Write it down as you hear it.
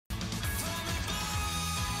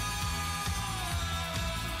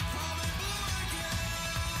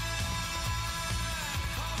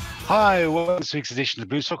Hi, welcome to this week's edition of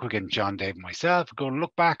Blue Sock. Again, John, Dave, and myself. We're going to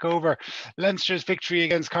look back over Leinster's victory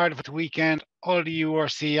against Cardiff at the weekend, all the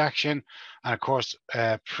URC action, and of course,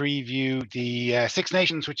 preview the Six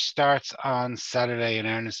Nations, which starts on Saturday in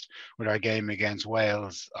earnest with our game against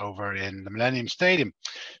Wales over in the Millennium Stadium.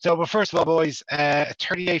 So, but first of all, boys, a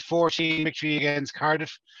 38-14 victory against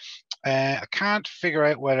Cardiff. I can't figure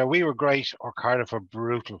out whether we were great or Cardiff were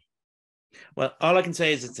brutal. Well, all I can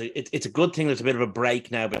say is it's a good thing there's a bit of a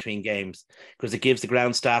break now between games, because it gives the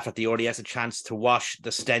ground staff at the RDS a chance to wash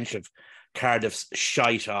the stench of Cardiff's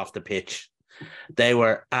shite off the pitch. They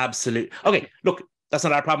were absolute. Okay, look, that's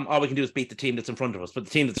not our problem. All we can do is beat the team that's in front of us. But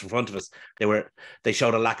the team that's in front of us, they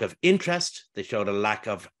showed a lack of interest, they showed a lack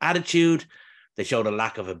of attitude, they showed a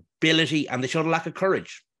lack of ability, and they showed a lack of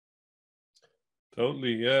courage.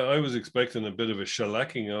 Totally, yeah. I was expecting a bit of a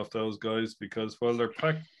shellacking off those guys because, well, their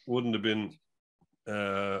pack wouldn't have been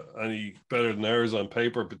any better than ours on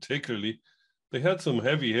paper, particularly. They had some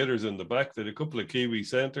heavy hitters in the back. They had a couple of Kiwi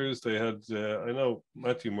centres. They had, I know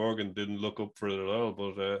Matthew Morgan didn't look up for it at all,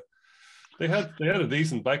 but they had a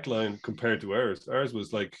decent back line compared to ours. Ours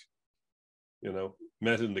was like,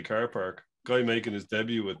 met in the car park. Guy making his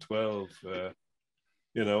debut at 12.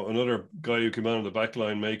 Another guy who came out of the back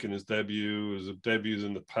line making his debut, his debuts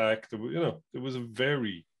in the pack. It was a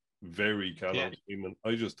very, very callow team. And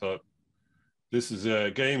I just thought this is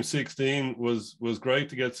game 16 was great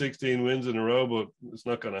to get 16 wins in a row, but it's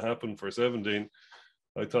not going to happen for 17.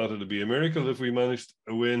 I thought it'd be a miracle if we managed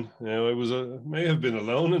a win. I may have been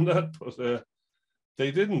alone in that, but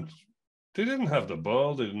they didn't have the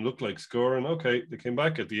ball. They didn't look like scoring. Okay, they came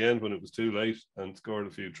back at the end when it was too late and scored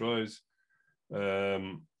a few tries.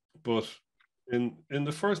 But in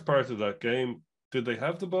the first part of that game, did they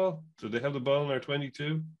have the ball? Did they have the ball in our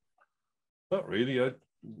 22? Not really. I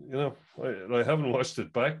haven't watched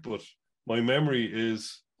it back, but my memory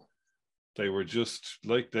is they were just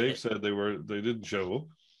like Dave said. They didn't show up.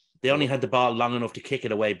 They only had the ball long enough to kick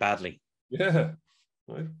it away badly. Yeah,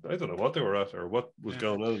 I don't know what they were at or what was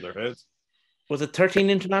going on in their heads. Was it 13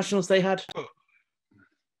 internationals they had?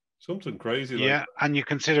 Something crazy. Yeah, and you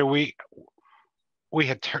consider we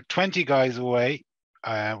had 20 guys away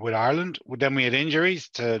with Ireland. Then we had injuries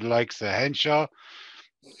to the likes of Henshaw,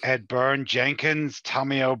 Ed Byrne, Jenkins,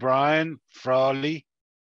 Tommy O'Brien, Frawley,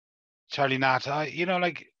 Charlie Natai.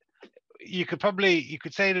 You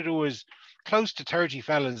could say that it was close to 30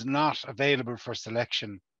 fellas not available for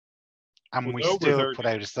selection. And we still 30. Put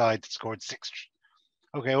out a side that scored 6.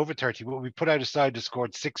 Okay, over 30. But we put out a side that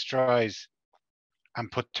scored 6 tries and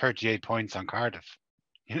put 38 points on Cardiff.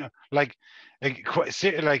 Do you know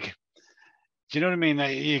what I mean?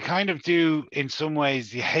 You kind of do in some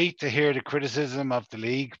ways. You hate to hear the criticism of the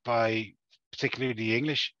league by particularly the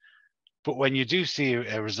English, but when you do see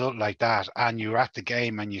a result like that and you're at the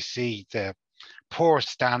game and you see the poor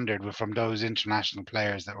standard from those international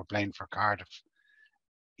players that were playing for Cardiff,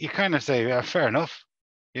 you kind of say, fair enough.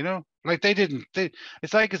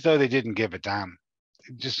 It's like as though they didn't give a damn.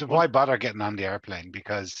 Just why bother getting on the airplane?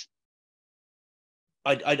 Because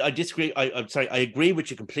I disagree. I'm sorry. I agree with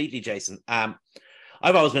you completely, Jason. I've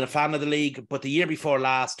always been a fan of the league, but the year before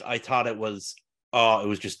last, I thought it was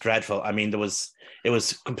just dreadful. I mean, it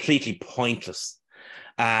was completely pointless.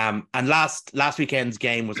 And last weekend's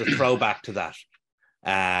game was a throwback to that.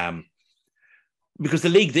 Because the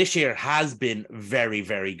league this year has been very,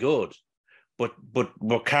 very good, but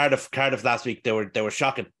Cardiff last week they were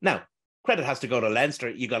shocking. Now, credit has to go to Leinster.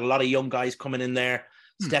 You got a lot of young guys coming in there,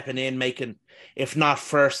 stepping in, making, if not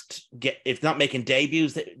making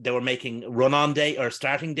debuts, they were making run-on day or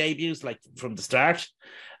starting debuts like from the start.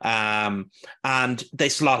 And they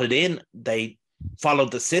slotted in. They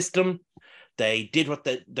followed the system. They did what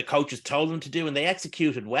the coaches told them to do, and they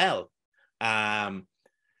executed well.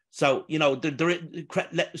 So,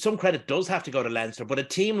 some credit does have to go to Leinster, but a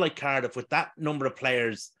team like Cardiff with that number of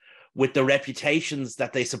players, with the reputations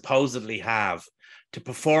that they supposedly have, to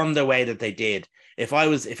perform the way that they did. If I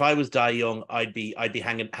was Dai Young, I'd be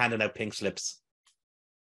handing out pink slips.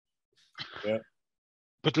 Yeah.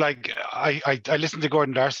 But I listened to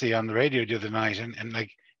Gordon Darcy on the radio the other night, and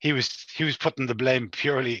he was putting the blame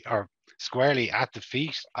purely or squarely at the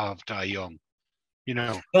feet of Dai Young.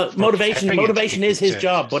 Well, motivation is his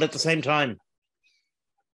job, but at the same time,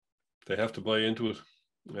 they have to buy into it.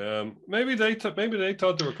 Maybe they thought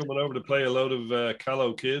they were coming over to play a load of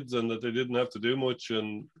callow kids and that they didn't have to do much.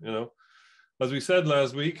 And as we said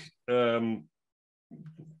last week,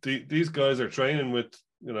 these guys are training with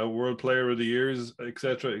World Player of the Years,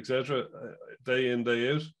 etc., day in,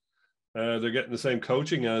 day out. They're getting the same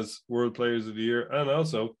coaching as World Players of the Year, and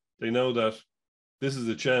also they know that this is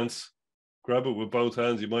a chance grab it with both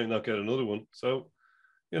hands, you might not get another one. So,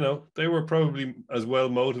 they were probably as well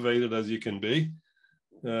motivated as you can be,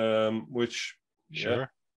 which it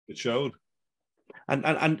showed.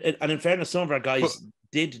 And in fairness, some of our guys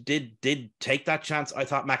did take that chance. I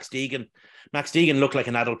thought Max Deegan looked like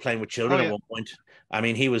an adult playing with children at one point. I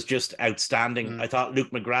mean, he was just outstanding. I thought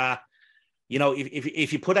Luke McGrath,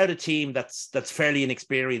 if you put out a team that's fairly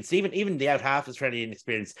inexperienced, even the out half is fairly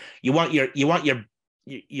inexperienced, you want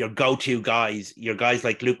your go-to guys, your guys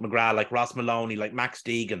like Luke McGrath, like Ross Maloney, like Max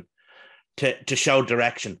Deegan, to show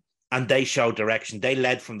direction. And they showed direction. They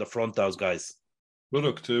led from the front, those guys.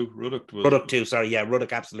 Ruddock too.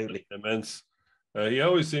 Ruddock, absolutely. Immense. He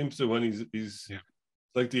always seems to, when he's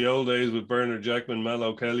like the old days with Bernard Jackman, Mal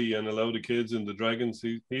O'Kelly, and a load of kids in the Dragons.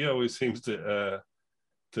 He always seems to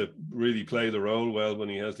really play the role well when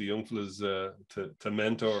he has the young fellas to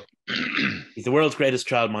mentor. He's the world's greatest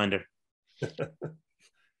childminder.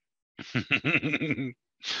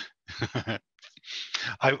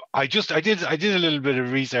 I did a little bit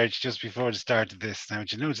of research just before the start of this. Now,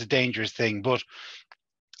 it's a dangerous thing, but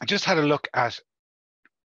I just had a look at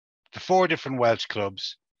the 4 different Welsh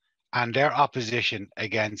clubs and their opposition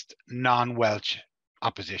against non-Welsh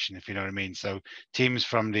opposition, if you know what I mean. So teams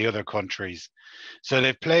from the other countries. So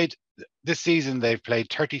this season, they've played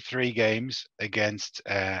 33 games against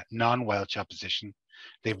non-Welsh opposition.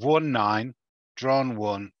 They've won 9, drawn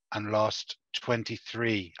 1, and lost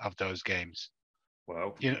 23 of those games.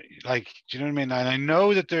 Wow. Do you know what I mean? And I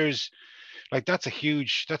know that there's that's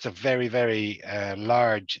a very, very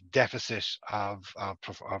large deficit of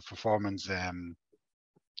performance. When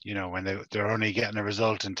they're only getting a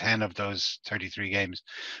result in 10 of those 33 games.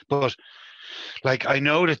 But I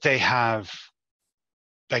know that they have,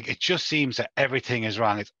 it just seems that everything is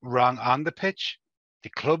wrong. It's wrong on the pitch. The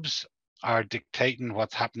clubs are dictating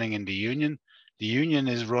what's happening in the union. The union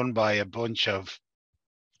is run by a bunch of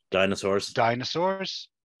dinosaurs.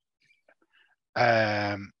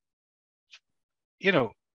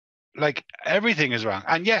 Everything is wrong.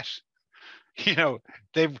 And yet,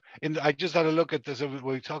 I just had a look at this.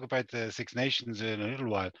 We'll talk about the Six Nations in a little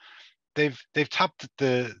while. They've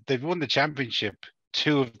won the championship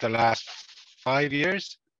 2 of the last 5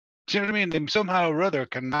 years. Do you know what I mean? They somehow or other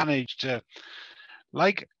can manage to,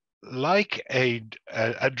 like a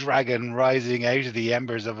dragon rising out of the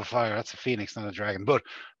embers of a fire. That's a phoenix, not a dragon. But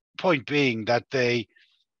point being that they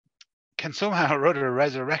can somehow or other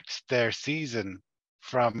resurrect their season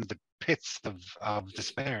from the pits of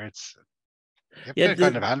despair. They're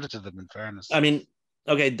kind of handed to them, in fairness. I mean,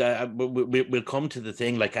 okay, we'll come to the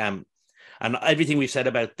thing, and everything we've said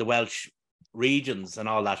about the Welsh regions and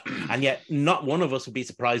all that, and yet not one of us would be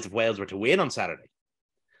surprised if Wales were to win on Saturday.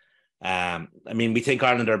 I mean, we think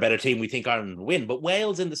Ireland are a better team. We think Ireland will win, but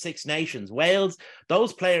Wales in the Six Nations,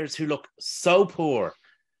 those players who look so poor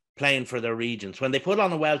playing for their regions, when they put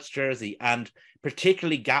on a Welsh jersey, and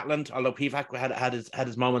particularly Gatland, although Pivac had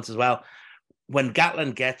his moments as well, when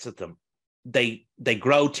Gatland gets at them, they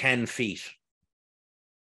grow 10 feet.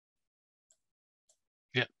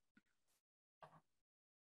 Yeah,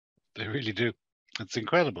 they really do. It's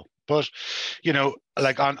incredible. But,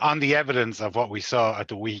 on the evidence of what we saw at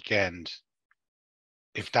the weekend,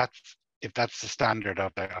 if that's the standard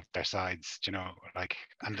of their sides, and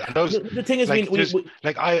those. The thing is,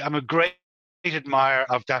 I'm a great admirer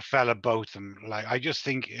of that fella Botham. I just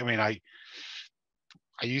think, I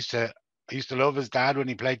used to love his dad when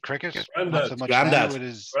he played cricket. Not so much granddad. With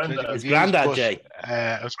his granddad, Jay.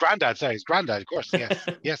 It was granddad. Sorry, his granddad. Of course, yes,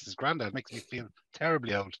 yes, his granddad makes me feel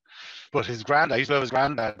terribly old. But his granddad, I used to love his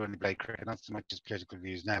granddad when he played cricket. Not so much his political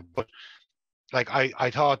views now, but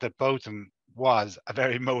I thought that Botham was a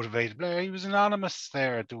very motivated player. He was anonymous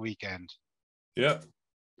there at the weekend. Yeah.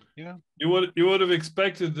 You would have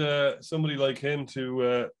expected somebody like him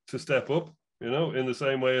to step up, in the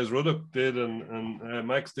same way as Ruddock did and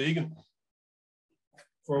Max Deegan.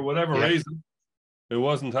 For whatever reason, it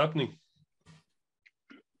wasn't happening.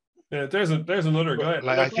 Yeah, there's another guy.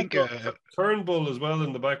 I think Turnbull as well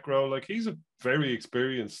in the back row. He's a very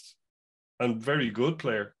experienced and very good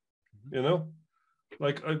player. Where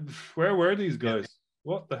were these guys?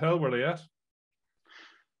 What the hell were they at?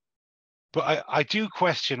 But I do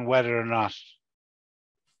question whether or not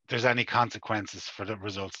there's any consequences for the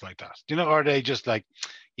results like that. Or are they just but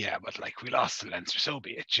we lost to Leinster, so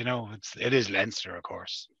be it. It is Leinster, of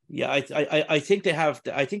course. Yeah, I think they have.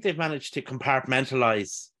 I think they've managed to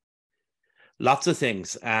compartmentalize lots of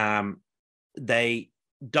things. They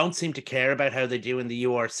don't seem to care about how they do in the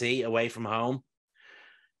URC away from home.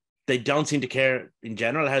 They don't seem to care in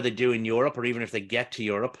general how they do in Europe, or even if they get to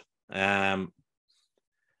Europe.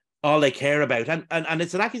 all they care about. And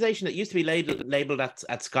it's an accusation that used to be labeled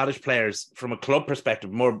at Scottish players from a club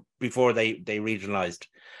perspective more before they regionalised.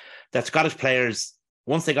 That Scottish players,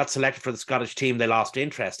 once they got selected for the Scottish team, they lost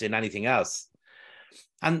interest in anything else.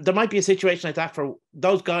 And there might be a situation like that for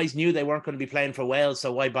those guys knew they weren't going to be playing for Wales,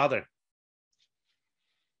 so why bother?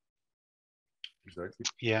 Exactly.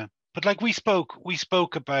 Yeah. But like we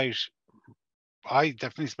spoke about, I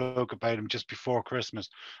definitely spoke about him just before Christmas,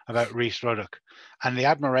 about Rhys Ruddock and the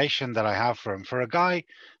admiration that I have for him, for a guy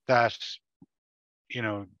that,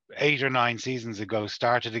 8 or 9 seasons ago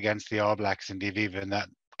started against the All Blacks in the Aviva in that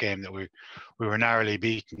game that we were narrowly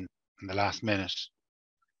beaten in the last minute,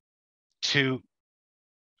 to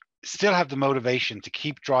still have the motivation to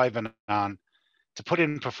keep driving on, to put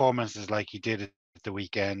in performances like he did at the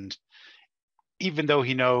weekend, even though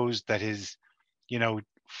he knows that his, 3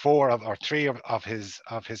 of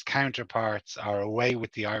his counterparts are away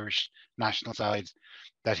with the Irish national sides,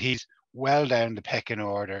 that he's well down the pecking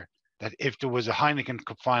order, that if there was a Heineken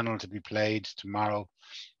Cup final to be played tomorrow,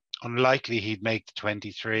 unlikely he'd make the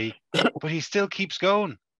 23, but he still keeps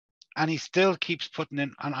going and he still keeps putting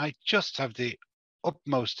in. And I just have the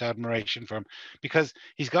utmost admiration for him, because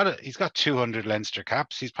he's got 200 Leinster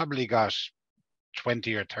caps. He's probably got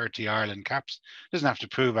 20 or 30 Ireland caps. Doesn't have to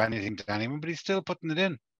prove anything to anyone, but he's still putting it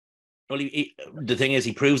in. Well, the thing is,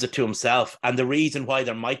 he proves it to himself. And the reason why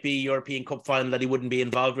there might be a European Cup final that he wouldn't be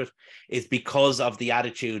involved with is because of the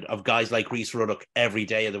attitude of guys like Rhys Ruddock every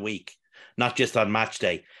day of the week, not just on match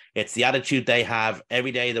day. It's the attitude they have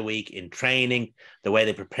every day of the week in training, the way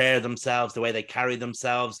they prepare themselves, the way they carry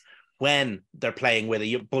themselves when they're playing with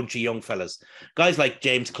a bunch of young fellas. Guys like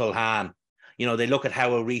James Culhane, they look at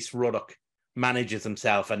how a Rhys Ruddock manages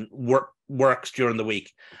himself and works during the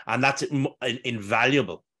week. And that's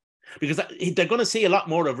invaluable, because they're going to see a lot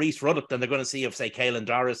more of Rhys Ruddock than they're going to see of, say, Caelan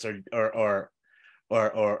Doris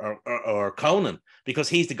or Conan, because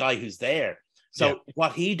he's the guy who's there. So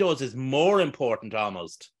what he does is more important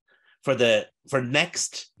almost for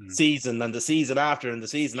next season than the season after and the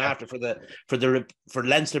season after, for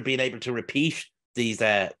Leinster being able to repeat these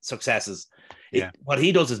successes. What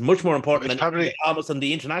he does is much more important almost than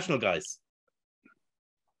the international guys.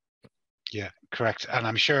 Yeah, correct. And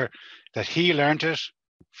I'm sure that he learned it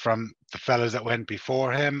from the fellas that went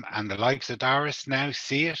before him, and the likes of Doris now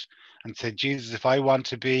see it and say, Jesus, if I want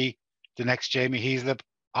to be the next Jamie Heaslip,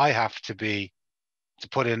 I have to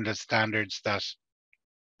put in the standards that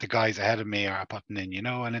the guys ahead of me are putting in,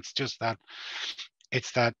 and it's just that,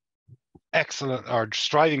 it's that excellent, or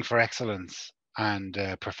striving for excellence and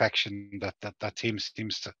perfection that team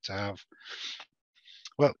seems to have.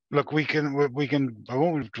 Well, look, we can. I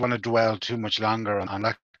won't want to dwell too much longer on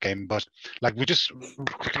that game, but like we just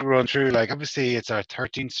run through. Like obviously, it's our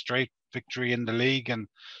 13th straight victory in the league, and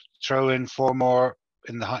throw in 4 more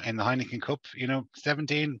in the Heineken Cup.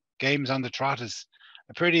 17 games on the trot is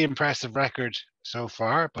a pretty impressive record so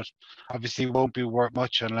far. But obviously, won't be worth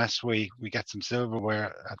much unless we get some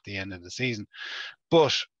silverware at the end of the season.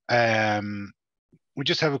 But we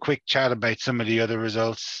just have a quick chat about some of the other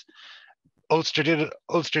results. Ulster did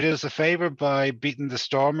us a favour by beating the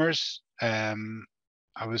Stormers. I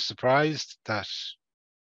was surprised that,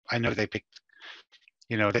 I know they picked,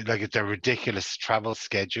 it's a ridiculous travel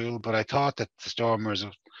schedule, but I thought that the Stormers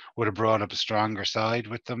would have brought up a stronger side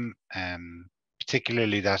with them,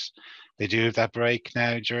 particularly that they do have that break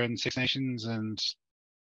now during Six Nations,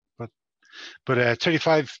 but a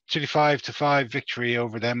 35-5 victory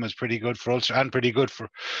over them was pretty good for Ulster and pretty good for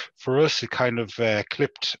us. It kind of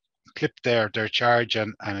clipped their charge,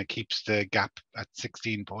 and it keeps the gap at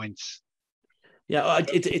 16 points. Yeah,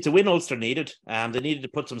 it's a win Ulster needed. They needed to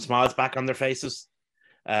put some smiles back on their faces.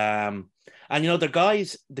 And the guy.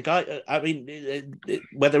 I mean,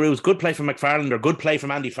 whether it was good play from McFarland or good play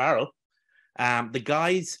from Andy Farrell, the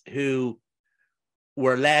guys who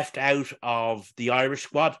were left out of the Irish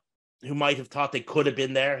squad, who might have thought they could have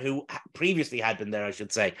been there, who previously had been there, I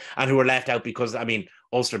should say, and who were left out because,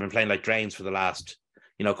 Ulster have been playing like drains for the last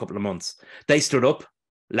couple of months. They stood up.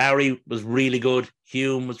 Lowry was really good.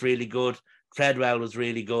 Hume was really good. Treadwell was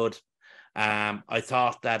really good. I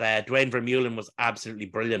thought that Dwayne Vermeulen was absolutely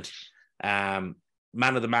brilliant. Man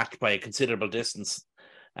of the match by a considerable distance.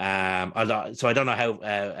 So I don't know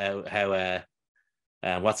how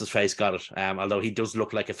what's his face got it. Although he does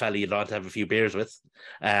look like a fella you'd like to have a few beers with.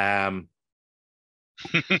 But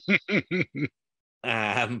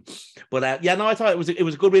I thought it was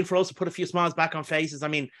a good win for us to put a few smiles back on faces. I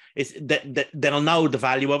mean, it's they'll know the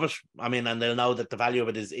value of it. I mean, and they'll know that the value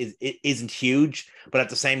of it isn't huge, but at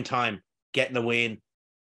the same time, getting a win,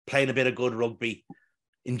 playing a bit of good rugby,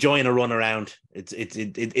 enjoying a run around, it's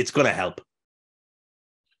going to help.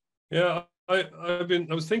 Yeah, I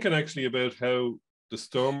was thinking actually about how the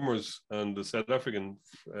Stormers and the South African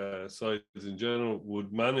sides in general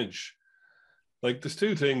would manage. Like, there's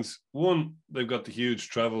two things. One, they've got the huge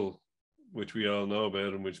travel, which we all know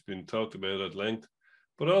about and which has been talked about at length.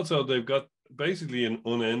 But also, they've got basically an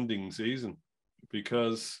unending season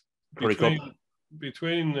because between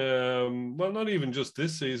well, not even just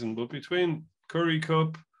this season, but between Currie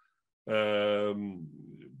Cup, the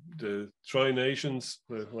Tri Nations,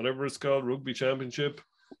 whatever it's called, Rugby Championship,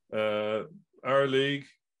 our league,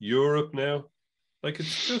 Europe now, like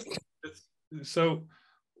so.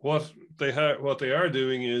 What they are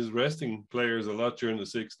doing is resting players a lot during the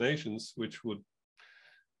Six Nations, which would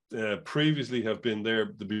previously have been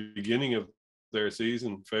the beginning of their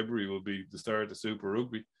season. February will be the start of Super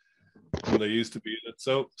Rugby, and they used to be in it.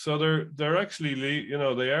 So they're actually,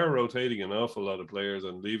 they are rotating an awful lot of players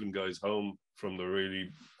and leaving guys home from the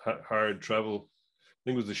really hard travel. I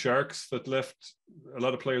think it was the Sharks that left a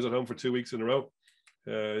lot of players at home for 2 weeks in a row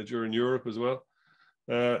during Europe as well.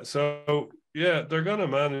 So yeah, they're going to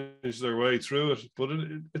manage their way through it, but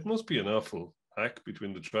it must be an awful hack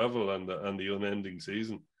between the travel and the unending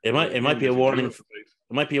season. It might be a warning.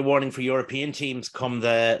 It might be a warning for European teams come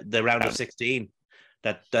the round of 16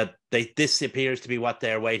 that this appears to be what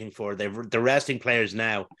they're waiting for. They're resting players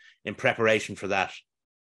now in preparation for that.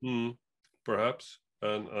 Perhaps,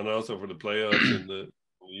 and also for the playoffs in the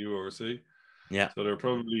URC. Yeah. So they're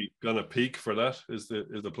probably going to peak for that. Is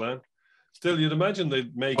the plan? Still, you'd imagine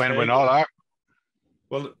they'd make when all are.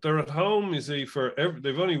 Well, they're at home, you see,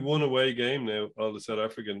 they've only one away game now, all the South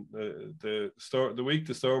African. The week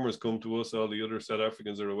the Stormers come to us, all the other South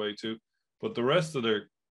Africans are away too. But the rest of their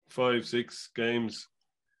 5-6 games,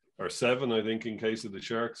 or 7, I think, in case of the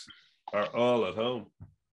Sharks, are all at home.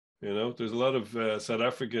 There's a lot of South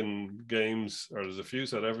African games, or there's a few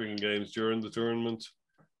South African games during the tournament.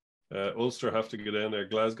 Ulster have to get down there.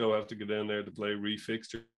 Glasgow have to get down there to play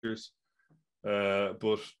refixtures.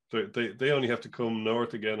 But they only have to come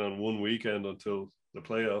north again on one weekend until the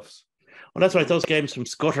playoffs. Well, that's right. Those games from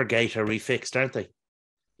Scuttergate are refixed, aren't they?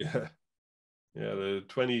 Yeah, the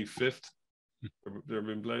 25th they're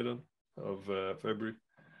being played on of February.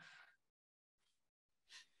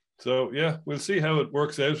 So yeah, we'll see how it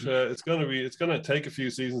works out. It's gonna take a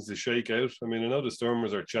few seasons to shake out. I mean, I know the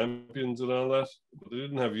Stormers are champions and all that, but they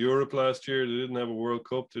didn't have Europe last year. They didn't have a World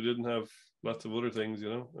Cup. They didn't have lots of other things,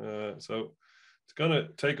 so it's going to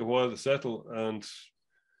take a while to settle. And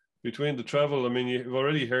between the travel, I mean, you've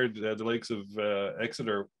already heard the likes of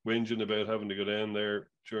Exeter whinging about having to go down there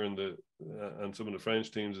during and some of the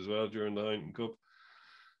French teams as well during the Heineken Cup.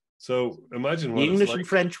 So imagine what English and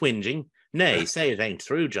French whinging. Nay, say it ain't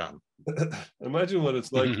true, John. Imagine what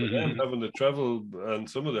it's like for them having to travel, and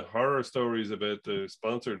some of the horror stories about the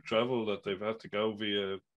sponsored travel that they've had to go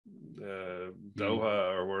via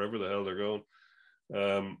Doha or wherever the hell they're going.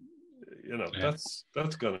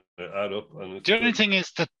 That's going to add up. And the only thing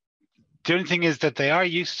is that they are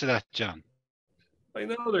used to that, John. I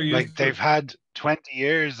know they're used. Like they've had 20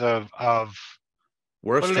 years of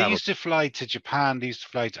worse travel. They used to fly to Japan. They used to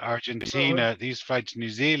fly to Argentina. They used to fly to New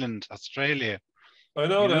Zealand, Australia. I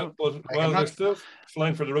know that, but they're still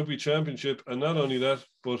flying for the Rugby Championship, and not only that,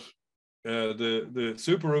 but the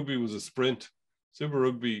Super Rugby was a sprint. Super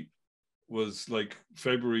Rugby was like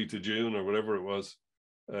February to June or whatever it was.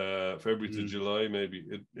 February to July, maybe.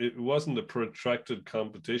 It wasn't a protracted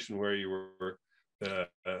competition where you were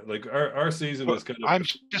like our season is kind of a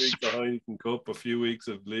few weeks of Heineken Cup, a few weeks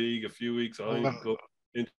of league, a few weeks of Heineken Cup,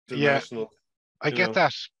 international. Yeah, I get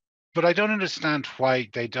that, but I don't understand why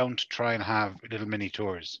they don't try and have little mini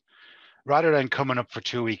tours rather than coming up for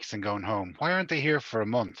 2 weeks and going home. Why aren't they here for a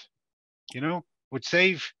month? Would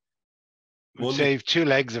save 2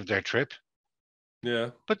 legs of their trip.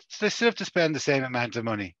 Yeah, but they still have to spend the same amount of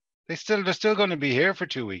money. They're still going to be here for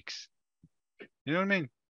 2 weeks. You know what I mean?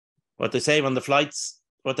 What they save on the flights,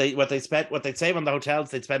 what they save on the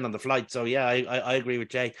hotels, they'd spend on the flight. So yeah, I agree with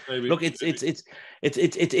Jay. Maybe. Look,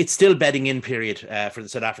 it's still bedding in period for the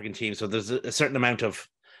South African team. So there's a certain amount of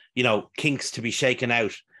kinks to be shaken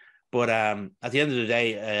out. But at the end of the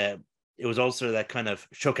day, it was also that kind of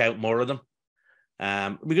shook out more of them,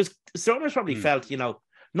 because Stormers probably felt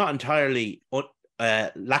not entirely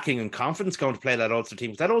lacking in confidence going to play that Ulster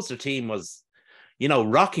team. That Ulster team was,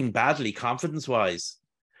 rocking badly confidence-wise.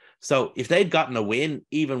 So if they'd gotten a win,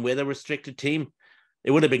 even with a restricted team,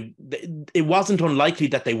 it would have been. It wasn't unlikely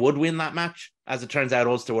that they would win that match. As it turns out,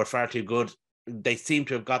 Ulster were far too good. They seem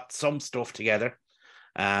to have got some stuff together,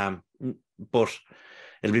 but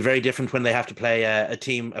it'll be very different when they have to play a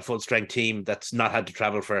full-strength team that's not had to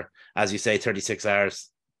travel for, as you say, 36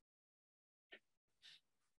 hours.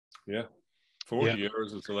 Yeah. 40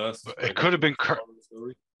 years is the last. It could have been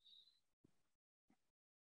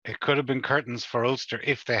it could have been curtains for Ulster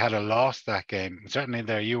if they had lost that game. Certainly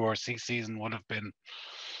their URC season would have been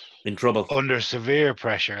in trouble, under severe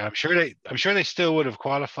pressure. I'm sure they still would have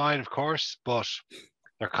qualified, of course, but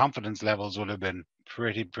their confidence levels would have been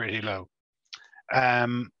pretty low.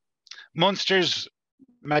 Munster's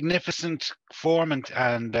magnificent form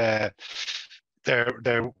and their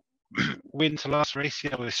win to loss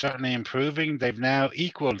ratio is certainly improving. They've now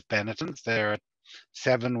equaled Benetton's. They're at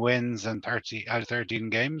 7 wins and 30 out of 13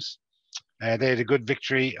 games. They had a good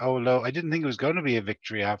victory, although I didn't think it was going to be a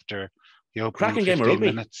victory after the opening cracking 15 game of rugby.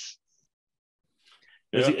 minutes.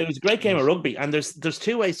 It was a great game of rugby, and there's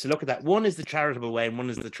two ways to look at that. One is the charitable way, and one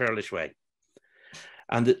is the churlish way.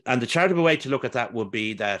 And the charitable way to look at that would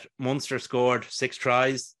be that Munster scored 6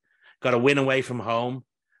 tries, got a win away from home,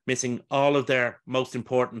 missing all of their most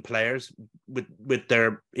important players with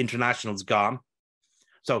their internationals gone.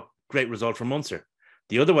 So great result for Munster.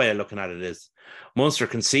 The other way of looking at it is Munster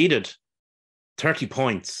conceded 30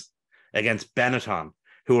 points against Benetton,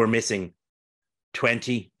 who were missing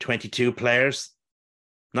 20, 22 players.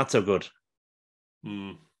 Not so good.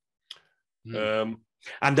 And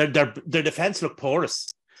their defense looked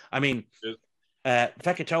porous. I mean,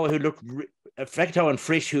 Fekitoa and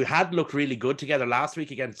Frisch, who had looked really good together last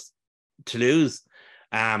week against Toulouse,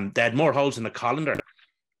 they had more holes in the colander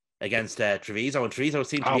against Treviso, and Treviso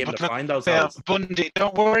seemed to be able to find those holes. Bundy,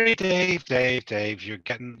 don't worry, Dave. You're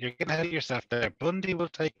getting ahead of yourself there. Bundy will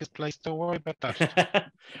take his place. Don't worry about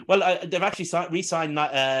that. Well, they've actually re-signed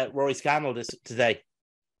Rory Scannell today.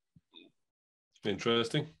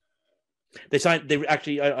 Interesting. They signed. They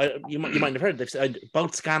actually. You might have heard. They've signed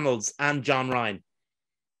both Scannells and John Ryan.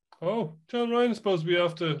 Oh, John Ryan is supposed to be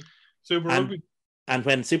off to Super Rugby. And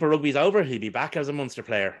when Super Rugby's over, he'll be back as a Munster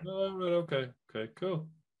player. Oh, right, okay, cool.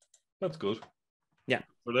 That's good. Yeah,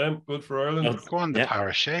 for them, good for Ireland. Go on, the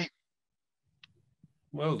parish, eh?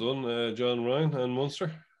 Well done, John Ryan and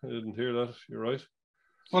Munster. I didn't hear that. You're right.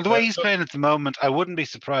 Well, the way he's playing at the moment, I wouldn't be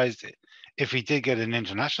surprised if he did get an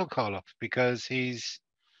international call-up, because he's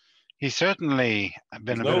certainly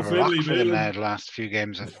been a bit of a rock for them now the last few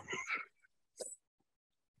games.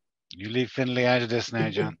 You leave Finlay out of this now,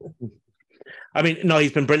 John. I mean, no,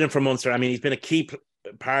 he's been brilliant for Munster. I mean, he's been a key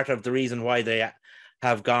part of the reason why they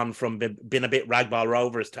have gone from being a bit ragball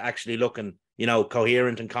rovers to actually looking,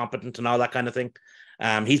 coherent and competent and all that kind of thing.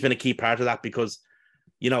 He's been a key part of that because,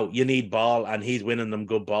 you need ball, and he's winning them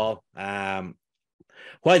good ball.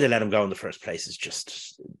 Why they let him go in the first place is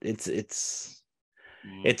just it's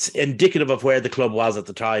indicative of where the club was at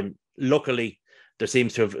the time. Luckily, there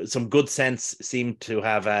seems to have some good sense seems to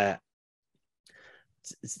have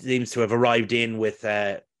arrived in with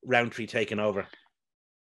Roundtree taking over.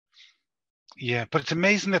 Yeah, but it's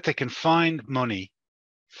amazing that they can find money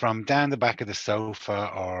from down the back of the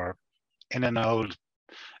sofa or in an old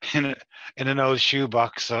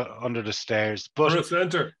shoebox under the stairs. But for a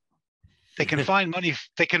centre. They can find money.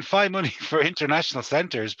 They can find money for international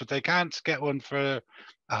centres, but they can't get one for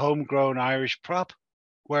a homegrown Irish prop,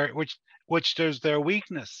 which there's their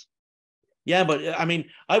weakness. Yeah, but I mean,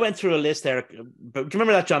 I went through a list there. But do you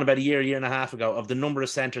remember that, John, about a year and a half ago, of the number of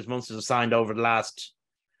centres Munster have signed over the last?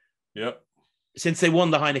 Yeah. Since they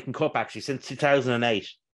won the Heineken Cup, actually, since 2008,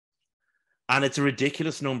 and it's a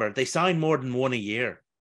ridiculous number. They signed more than one a year.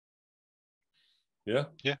 Yeah.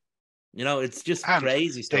 It's just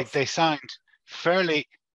crazy stuff. They signed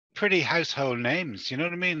pretty household names. You know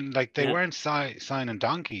what I mean? Like they weren't signing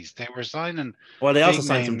donkeys. They were signing. Well, they also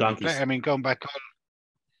signed some donkeys. I mean, going back on.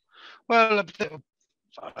 Well,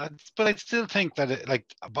 but I still think that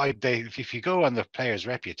if you go on the player's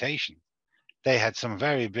reputation, they had some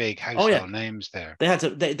very big household names there. They had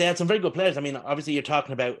some very good players. I mean, obviously you're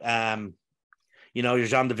talking about your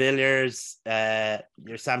Jean de Villiers,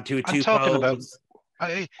 your Sam Tuitu. I'm talking about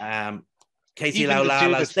Casey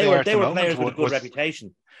Laulalas. They were players with a good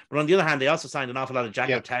reputation. But on the other hand, they also signed an awful lot of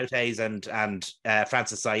Jacko Tautes and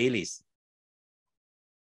Francis Sailis.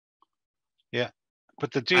 Yeah.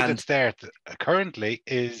 But the dude that's there currently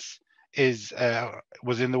was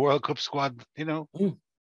in the World Cup squad,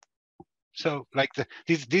 So like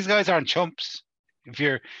these guys aren't chumps. If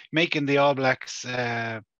you're making the All Blacks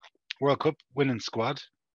World Cup winning squad.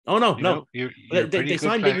 Oh no. They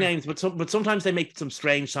sign big names, but sometimes they make some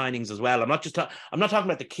strange signings as well. I'm not talking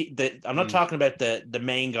about talking about the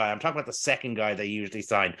main guy. I'm talking about the second guy they usually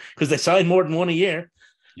sign, because they sign more than one a year.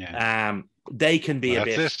 Yeah. They can be a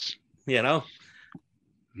bit, Yeah.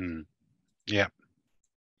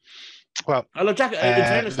 Well, I love Jack. In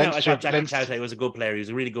fairness, I thought Jack Taute was a good player. He was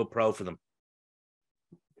a really good pro for them.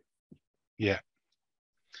 Yeah.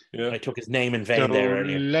 Yeah. I took his name in vain So there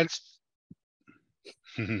earlier.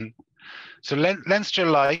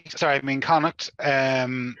 Connacht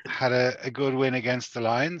had a good win against the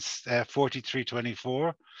Lions,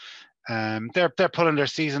 43-24. They're pulling their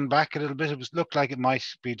season back a little bit. Looked like it might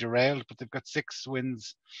be derailed, but they've got 6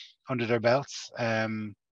 wins under their belts.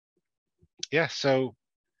 So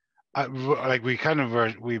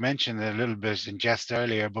we mentioned a little bit in jest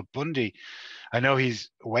earlier, but Bundy, I know he's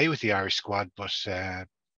away with the Irish squad, but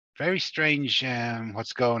very strange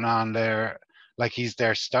what's going on there. Like, he's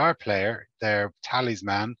their star player, their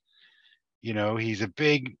talisman. You know, he's a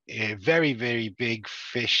very, very big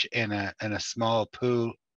fish in a small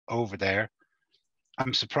pool over there.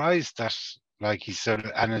 I'm surprised that he's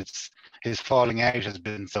his falling out has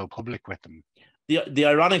been so public with them. The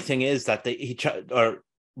ironic thing is that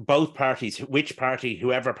both parties,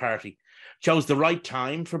 whoever party, chose the right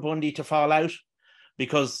time for Bundy to fall out,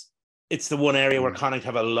 because it's the one area where Connacht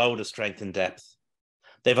have a load of strength and depth.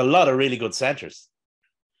 They've a lot of really good centres.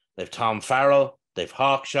 They've Tom Farrell, they've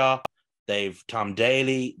Hawkshaw, they've Tom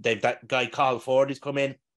Daly, they've that guy Carl Ford who's come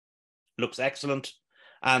in, looks excellent,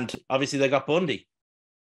 and obviously they got Bundy.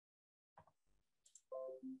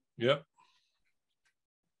 Yep.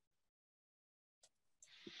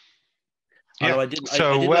 Although I did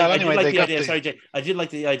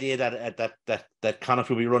like the idea that Connacht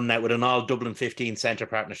will be running out with an all Dublin 15 centre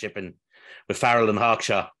partnership with Farrell and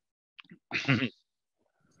Hawkshaw.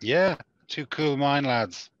 Yeah, 2 cool mind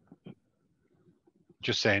lads.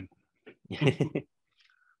 Just saying.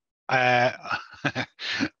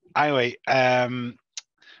 Anyway,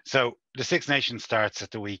 so the Six Nations starts at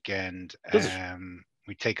the weekend.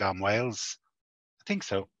 We take on Wales. I think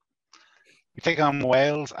so. We take on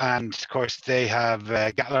Wales, and of course they have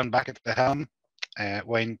Gatland back at the helm.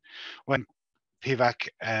 When Pivac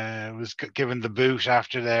was given the boot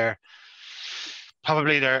after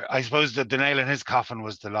I suppose the nail in his coffin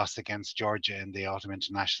was the loss against Georgia in the autumn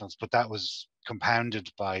internationals, but that was compounded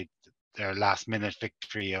by their last-minute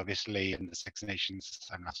victory, obviously, in the Six Nations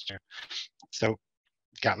last year. So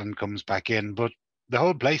Gatland comes back in, but the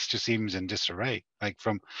whole place just seems in disarray, like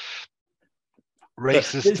from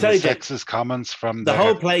racist and sexist comments from the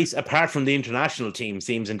whole place, apart from the international team,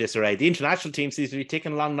 seems in disarray. The international team seems to be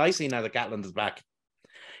ticking along nicely now that Gatland is back.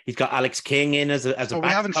 He's got Alex King in as a back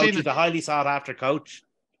coach. He's a highly sought after coach.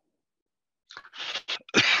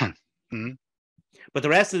 But the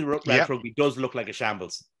rest of the Red Rugby does look like a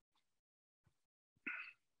shambles.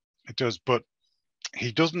 It does, but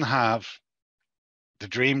he doesn't have the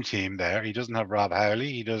dream team there. He doesn't have Rob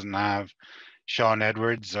Howley. He doesn't have Sean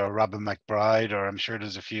Edwards or Robin McBride, or I'm sure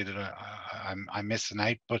there's a few that I'm missing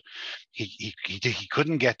out, but he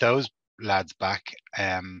couldn't get those lads back.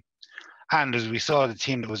 And as we saw, the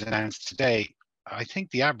team that was announced today, I think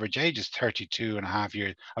the average age is 32 and a half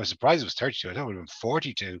years. I was surprised it was 32. I thought it would have been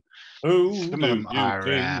 42. Some of them are.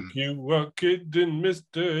 You are kidding,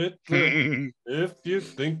 Mr. Hitler, if you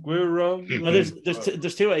think we're wrong. Well,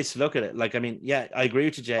 there's 2 ways to look at it. Like, I mean, yeah, I agree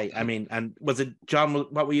with you, Jay. I mean, and was it John?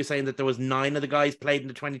 What were you saying, that there was 9 of the guys played in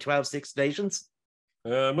the 2012 Six Nations?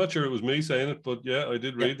 I'm not sure it was me saying it, but yeah, I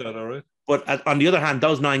did read that. All right. But on the other hand,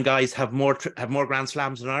 those 9 guys have more Grand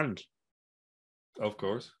Slams in Ireland. Of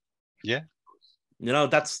course. Yeah. You know,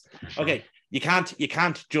 that's okay. You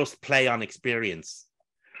can't just play on experience,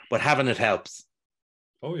 but having it helps.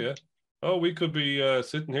 Oh yeah. Oh, we could be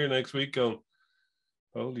sitting here next week going,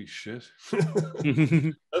 holy shit.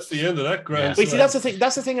 That's the end of that Grand Slam. See,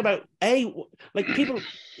 that's the thing about like people,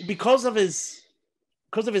 because of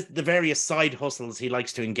the various side hustles he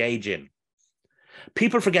likes to engage in.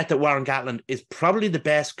 People forget that Warren Gatland is probably the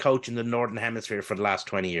best coach in the Northern Hemisphere for the last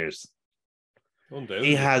 20 years. Undoubtedly.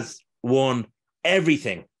 He has won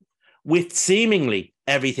everything with seemingly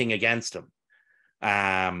everything against him.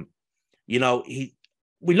 You know,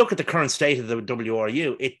 we look at the current state of the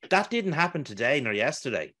WRU. That didn't happen today nor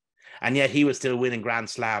yesterday, and yet he was still winning Grand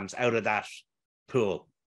Slams out of that pool.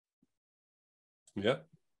 Yeah,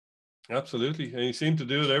 absolutely, and he seemed to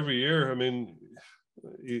do it every year. I mean,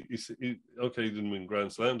 he didn't win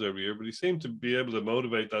Grand Slams every year, but he seemed to be able to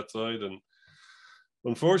motivate that side. And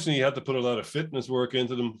unfortunately, he had to put a lot of fitness work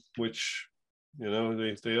into them, which, you know,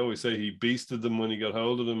 they always say he beasted them when he got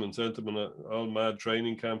hold of them and sent them on all mad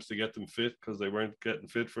training camps to get them fit because they weren't getting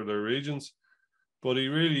fit for their regions. But he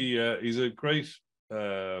really, he's a great,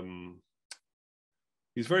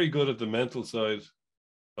 he's very good at the mental side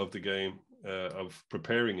of the game, of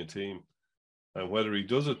preparing a team. And whether he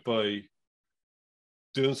does it by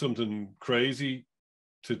doing something crazy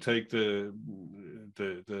to take the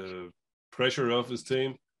pressure off his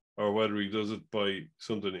team, or whether he does it by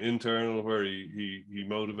something internal where he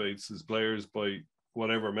motivates his players by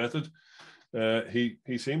whatever method,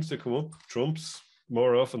 he seems to come up trumps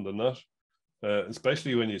more often than not,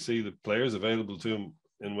 especially when you see the players available to him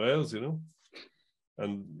in Wales,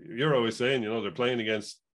 And you're always saying, they're playing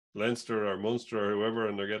against Leinster or Munster or whoever,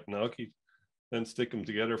 and they're getting hockey, then stick them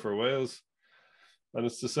together for Wales. And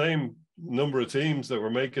it's the same number of teams that we're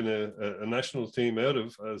making a national team out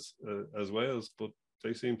of as Wales, but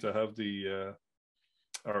they seem to have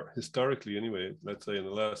or historically anyway, let's say in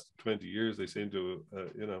the last 20 years, they seem to,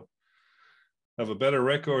 have a better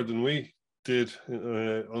record than we did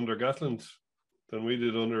under Gatland, than we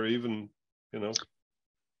did under even,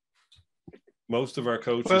 most of our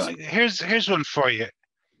coaches. Well, here's one for you.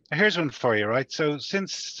 Here's one for you, right? So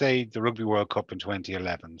since, say, the Rugby World Cup in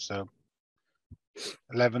 2011, so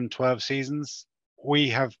 11, 12 seasons, we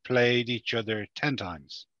have played each other 10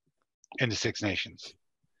 times in the Six Nations.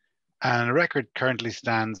 And the record currently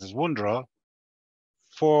stands as 1 draw,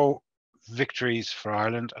 4 victories for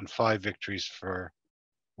Ireland and 5 victories for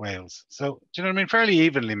Wales. So, do you know what I mean? Fairly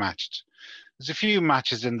evenly matched. There's a few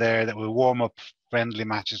matches in there that will warm up, friendly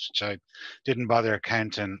matches, which I didn't bother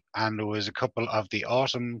counting. And there was a couple of the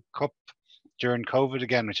Autumn Cup during COVID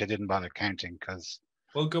again, which I didn't bother counting because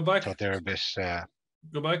go back. I thought they were a bit...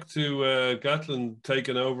 Go back to Gatland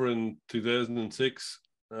taking over in 2006,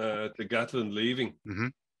 to Gatland leaving,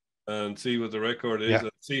 and see what the record is,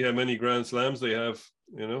 and see how many Grand Slams they have.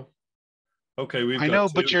 Okay, I know,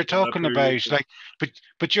 but you're talking about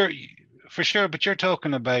but you're for sure. But you're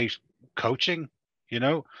talking about coaching. You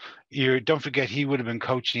don't forget he would have been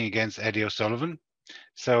coaching against Eddie O'Sullivan,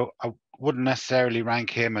 so I wouldn't necessarily rank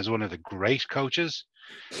him as one of the great coaches.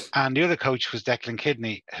 And the other coach was Declan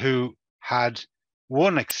Kidney, who had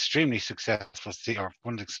one extremely successful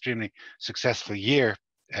year,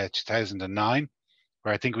 2009,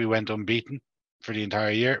 where I think we went unbeaten for the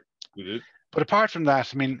entire year. We did. But apart from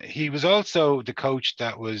that, I mean, he was also the coach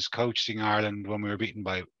that was coaching Ireland when we were beaten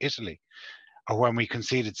by Italy, or when we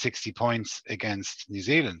conceded 60 points against New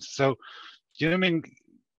Zealand. So, you know what I mean?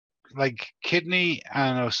 Like, Kidney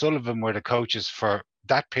and O'Sullivan were the coaches for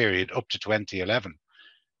that period up to 2011.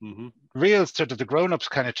 Real sort of the grown-ups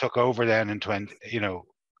kind of took over then in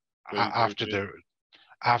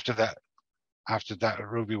after that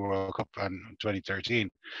Rugby World Cup in 2013,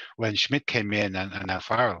 when Schmidt came in and now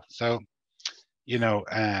Farrell. So,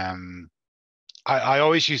 I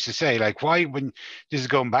always used to say, like, why, when this is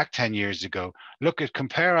going back 10 years ago,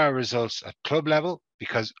 compare our results at club level,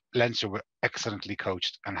 because Leinster were excellently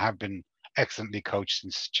coached and have been excellently coached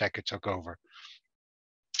since Cheika took over,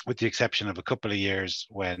 with the exception of a couple of years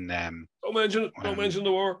when don't mention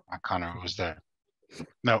the war. Connor was there.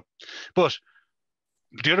 No, but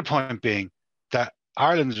the other point being that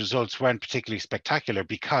Ireland's results weren't particularly spectacular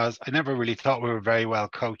because I never really thought we were very well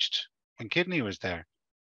coached when Kidney was there.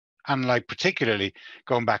 And like, particularly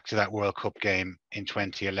going back to that World Cup game in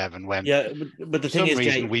 2011, when but the thing is,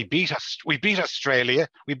 Jay, we beat Australia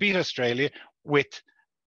with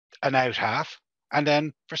an out half, and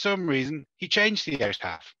then for some reason he changed the out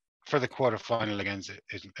half for the quarterfinal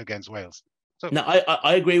against Wales. So no,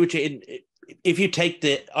 I agree with you. If you take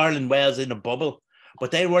the Ireland Wales in a bubble,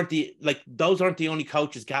 but they weren't those aren't the only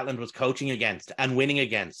coaches Gatland was coaching against and winning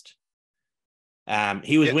against.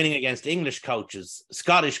 He was winning against English coaches,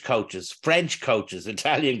 Scottish coaches, French coaches,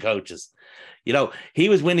 Italian coaches. He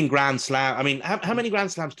was winning Grand Slam. I mean, how many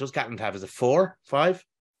Grand Slams does Gatland have? Is it 4, 5,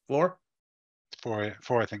 4? 4,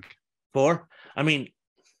 I think. 4. I mean,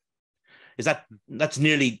 that's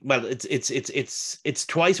nearly, well, it's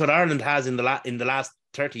twice what Ireland has in the last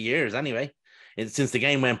 30 years anyway, since the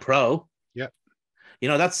game went pro.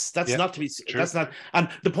 That's not to be. True. That's not. And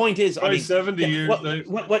the point is, 70 years.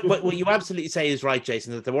 What you absolutely say is right,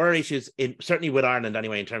 Jason. That there were issues certainly with Ireland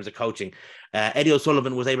anyway in terms of coaching. Eddie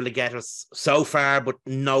O'Sullivan was able to get us so far, but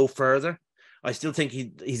no further. I still think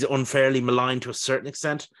he's unfairly maligned to a certain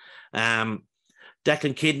extent.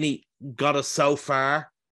 Declan Kidney got us so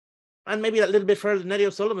far, and maybe a little bit further than Eddie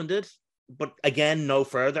O'Sullivan did, but again, no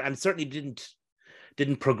further, and certainly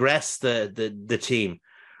didn't progress the team.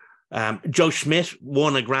 Joe Schmidt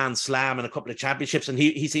won a Grand Slam and a couple of championships, and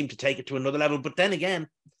he seemed to take it to another level. But then again,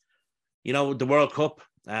 the World Cup,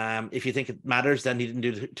 if you think it matters, then he didn't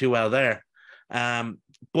do too well there. But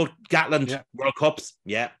Gatland, World Cups,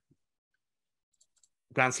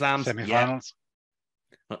 Grand Slams, semi-finals,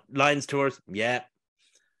 Lions Tours,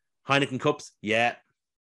 Heineken Cups, you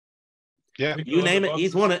name it,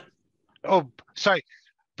 he's won it. Oh, sorry.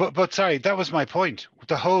 But sorry, that was my point.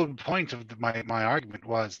 The whole point of my argument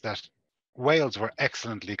was that Wales were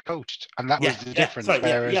excellently coached, and that was the difference.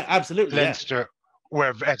 Absolutely. Leinster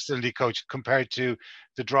were excellently coached compared to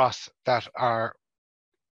the dross that are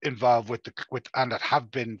involved with and that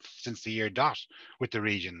have been since the year dot with the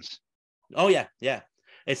regions. Oh yeah.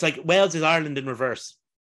 It's like Wales is Ireland in reverse.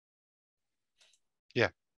 Yeah.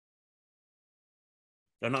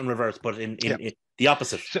 They're not in reverse, but in the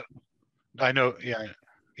opposite. So, I know. Yeah.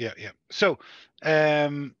 So,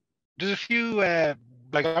 there's a few,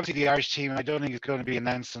 like obviously the Irish team, I don't think it's going to be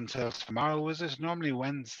announced until tomorrow, is it? Normally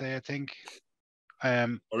Wednesday, I think.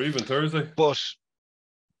 Or even Thursday. But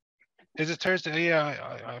is it Thursday?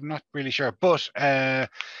 Yeah, I'm not really sure. But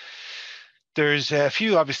there's a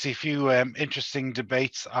few interesting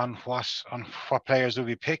debates on what players will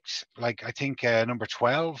be picked. Like I think number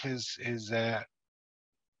 12 is there's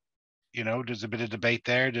a bit of debate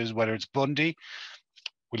there. There's whether it's Bundy.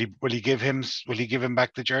 Will he give him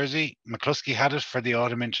back the jersey? McCluskey had it for the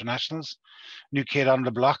autumn internationals. New kid on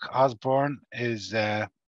the block, Osborne, is there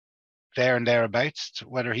and thereabouts.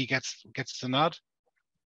 Whether he gets the nod.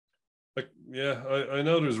 Like, yeah, I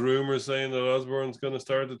know there's rumors saying that Osborne's going to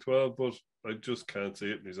start at 12, but I just can't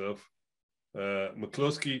see it myself.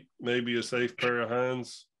 McCluskey may be a safe pair of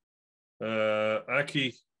hands.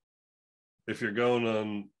 Aki, if you're going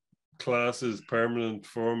on classes, permanent,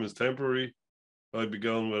 form is temporary, I'd be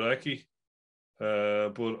going with Aki.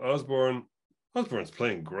 But Osborne's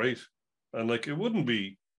playing great. And like, it wouldn't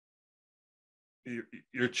be,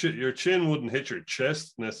 your chin wouldn't hit your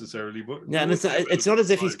chest necessarily, but yeah, and it's not as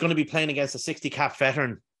if he's going to be playing against a 60-cap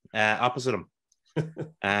veteran opposite him.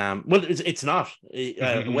 Well, it's not.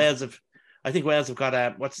 I think Wales have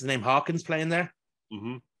got what's his name, Hawkins playing there.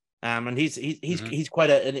 Mm-hmm. And he's quite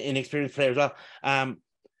an inexperienced player as well.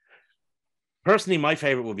 Personally, my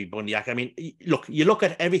favorite would be Bundy Aki. I mean, you look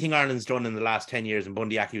at everything Ireland's done in the last 10 years, and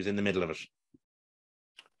Bundy Aki was in the middle of it.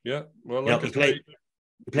 Yeah, well, like he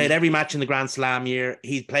played every match in the Grand Slam year.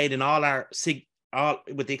 He played in all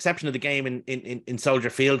with the exception of the game in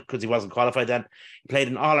Soldier Field because he wasn't qualified then. He played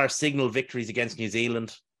in all our signal victories against New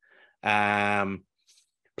Zealand.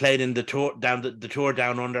 Played in the tour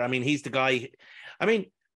down under. I mean, he's the guy. I mean,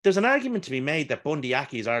 there's an argument to be made that Bundy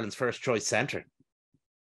Aki is Ireland's first choice centre,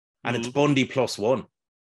 and it's Bundy +1.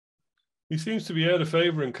 He seems to be out of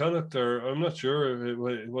favour in Connacht, or I'm not sure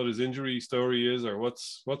what his injury story is or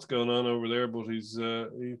what's going on over there. But he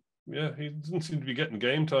doesn't seem to be getting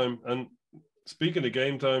game time. And speaking of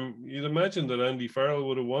game time, you'd imagine that Andy Farrell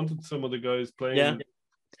would have wanted some of the guys playing. Yeah,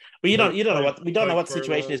 but you don't know what the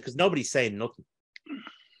situation is because nobody's saying nothing.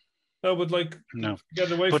 No, but like no, get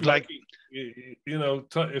away but from like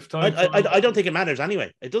if time. I don't think it matters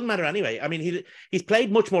anyway. It doesn't matter anyway. I mean, he's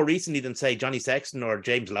played much more recently than say Johnny Sexton or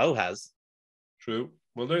James Lowe has. True.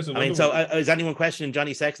 Well, there's another. I mean, so is anyone questioning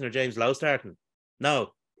Johnny Sexton or James Lowe starting?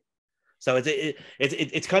 No. So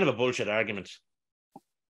it's kind of a bullshit argument.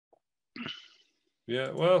 Yeah,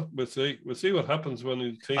 well, we'll see. We'll see what happens when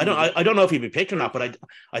he. I don't know if he'd be picked or not, but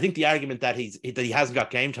I think the argument that he hasn't got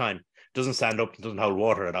game time doesn't stand up and doesn't hold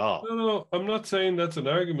water at all. No, I'm not saying that's an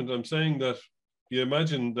argument. I'm saying that you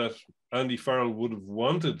imagine that Andy Farrell would have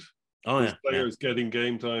wanted his players getting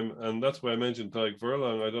game time, and that's why I mentioned Tadhg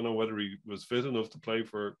Furlong. I don't know whether he was fit enough to play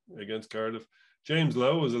against Cardiff. James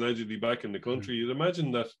Lowe was allegedly back in the country. You'd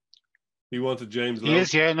imagine that he wanted James Lowe. He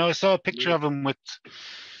is, yeah. No, I saw a picture of him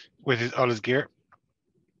with all his gear.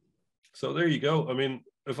 So there you go. I mean,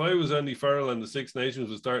 if I was Andy Farrell and the Six Nations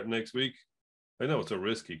was starting next week, I know it's a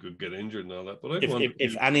risk, he could get injured and all that, but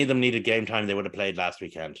if any of them needed game time, they would have played last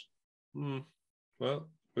weekend. Well,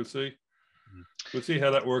 we'll see. We'll see how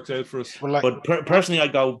that works out for us. But personally,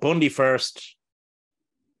 I'd go Bundy first,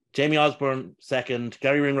 Jamie Osborne second,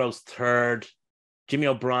 Gary Ringrose third, Jimmy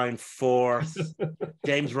O'Brien fourth,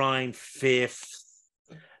 James Ryan fifth,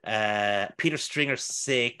 Peter Stringer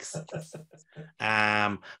sixth,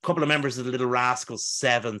 a couple of members of the Little Rascals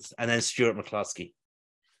seventh, and then Stuart McCloskey.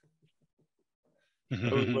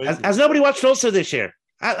 Has nobody watched Ulster this year?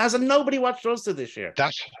 Has nobody watched Ulster this year?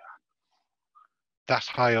 That's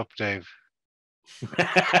high up, Dave.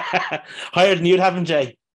 Higher than you'd have him,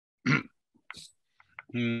 Jay.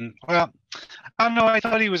 Well, I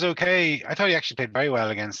thought he was okay. I thought he actually played very well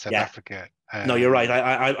against South Africa. No, you're right.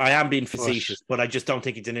 I am being facetious, but I just don't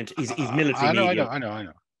think he's military. I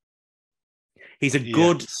know. He's a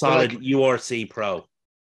good, solid URC pro.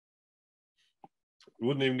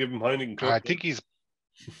 Wouldn't even give him Heineken. I think he's.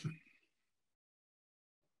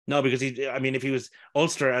 No, because if he was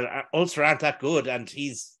Ulster aren't that good, and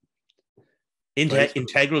he's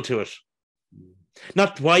integral to it.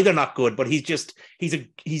 Not why they're not good, but he's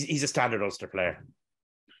a standard Ulster player.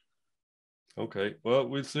 Okay, well,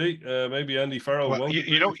 we'll see. Maybe Andy Farrell won't.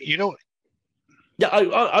 You know. Yeah,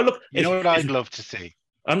 I look. You know what I'd love to see?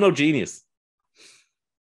 I'm no genius.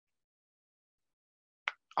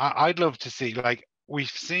 I'd love to see, like, we've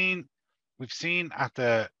seen at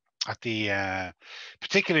the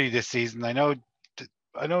particularly this season. I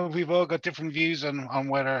know we've all got different views on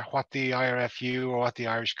what the IRFU or what the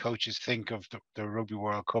Irish coaches think of the Rugby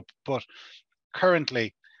World Cup, but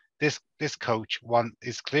currently this coach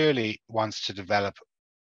clearly wants to develop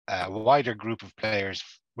a wider group of players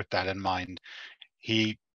with that in mind.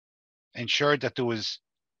 He ensured that there was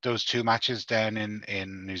those 2 matches down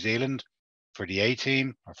in New Zealand for the A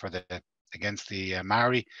team or against the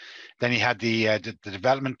Maori. Then he had the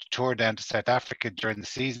development tour down to South Africa during the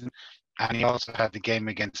season, and he also had the game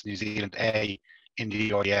against New Zealand A in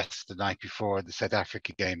the ODS the night before the South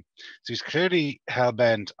Africa game. So he's clearly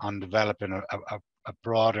hell-bent on developing a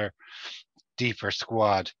broader, deeper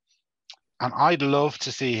squad. And I'd love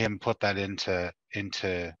to see him put that into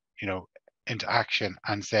action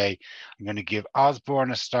and say, I'm going to give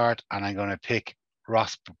Osborne a start and I'm going to pick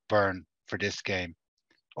Ross Byrne for this game.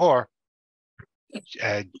 Or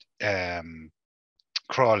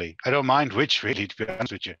Crawley. I don't mind which, really, to be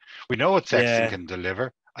honest with you. We know what Sexton can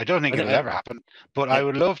deliver. I don't think it'll ever happen, but I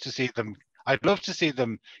would love to see them. I'd love to see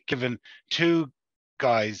them given 2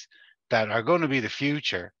 guys that are going to be the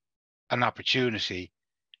future an opportunity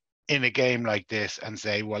in a game like this and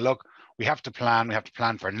say, well, look, we have to plan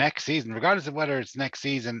for next season, regardless of whether it's next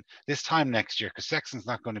season, this time next year, because Sexton's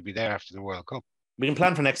not going to be there after the World Cup. We can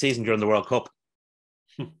plan for next season during the World Cup.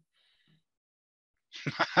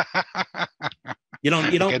 You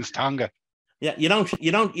don't against Tonga. Yeah, you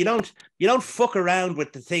don't fuck around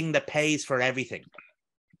with the thing that pays for everything.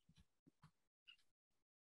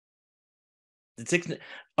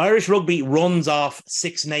 Irish rugby runs off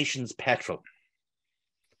Six Nations petrol.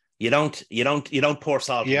 You don't pour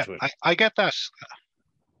salt into it. I get that.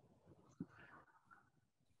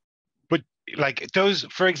 But like those,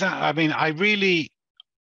 for example, I mean, I really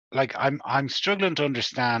I'm struggling to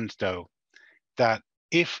understand though that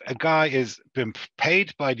if a guy is been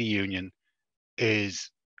paid by the union, is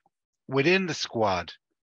within the squad,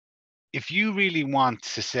 if you really want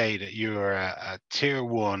to say that you're a tier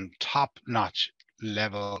 1 top-notch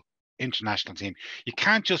level international team, you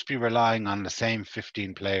can't just be relying on the same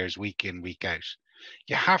 15 players week in, week out.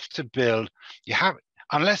 You have to build,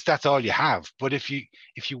 unless that's all you have, but if you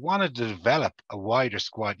want to develop a wider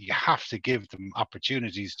squad, you have to give them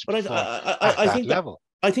opportunities to perform at that level.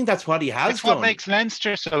 I think that's what he has That's done. what makes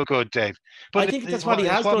Leinster so good, Dave. But I think that's what he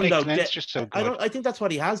has done, though. Leinster so good. I think that's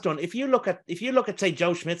what he has done. If you look at say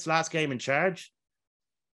Joe Schmidt's last game in charge,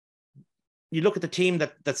 you look at the team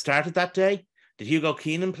that started that day. Did Hugo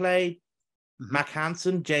Keenan play? Mm-hmm. Mac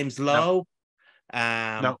Hansen, James Lowe.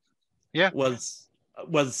 No. Yeah. Was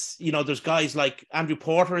there's guys like Andrew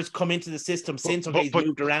Porter has come into the system since. He's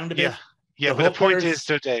moved around a bit. Yeah. But the point is,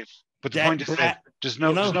 though, Dave. But the point is that there's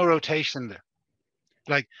no rotation there.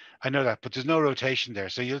 Like, I know that, but there's no rotation there.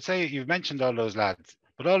 So you'll say, you've mentioned all those lads,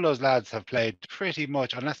 but all those lads have played pretty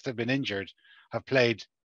much, unless they've been injured, have played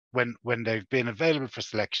when they've been available for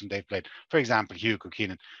selection, they've played. For example, Hugo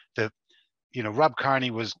Keenan. Rob Kearney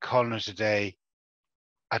was calling it today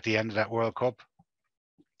at the end of that World Cup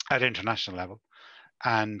at international level.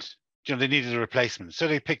 And, they needed a replacement. So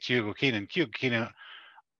they picked Hugo Keenan. Hugo Keenan,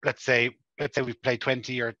 let's say we've played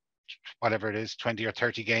 20 or whatever it is, 20 or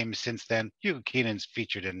 30 games since then. Hugo Keenan's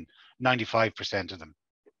featured in 95% of them.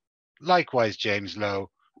 Likewise, James Lowe,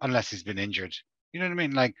 unless he's been injured. You know what I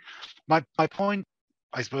mean? Like, my point,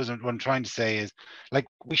 I suppose, what I'm trying to say is, like,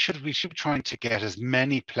 we should be trying to get as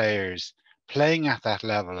many players playing at that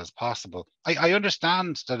level as possible. I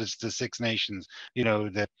understand that it's the Six Nations,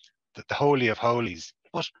 the holy of holies,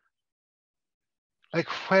 but like,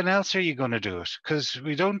 when else are you going to do it? Because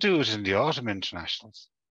we don't do it in the autumn internationals.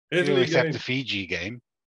 Except the Fiji game.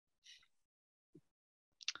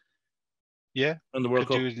 Yeah, and the World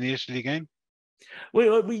Cup. Do it in the Italy game. We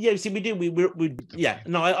do.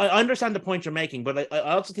 No, I understand the point you're making, but I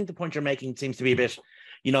also think the point you're making seems to be a bit,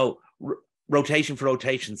 rotation for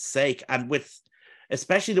rotation's sake, and with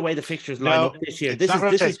especially the way the fixtures line up this year.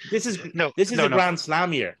 This is a Grand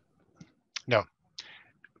Slam year. No,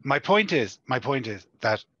 my point is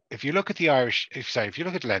that if you look at if you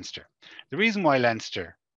look at Leinster, the reason why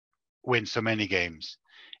Leinster win so many games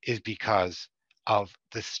is because of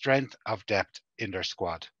the strength of depth in their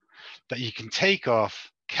squad. That you can take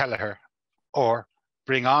off Kelleher or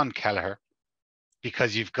bring on Kelleher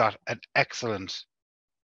because you've got an excellent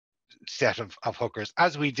set of hookers,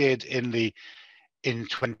 as we did in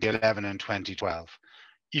 2011 and 2012.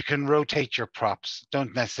 You can rotate your props.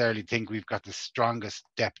 Don't necessarily think we've got the strongest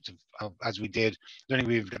depth of as we did. Don't think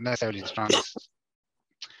we've got necessarily the strongest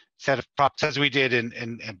set of props as we did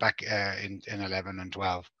in back in 11 and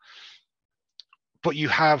 12. but you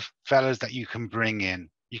have fellas that you can bring in.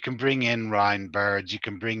 You can bring in Ryan Birds. You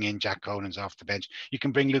can bring in Jack Conan's off the bench. You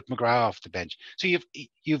can bring Luke McGrath off the bench. So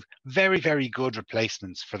you've very, very good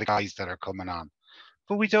replacements for the guys that are coming on.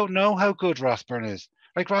 But we don't know how good Ross Byrne is.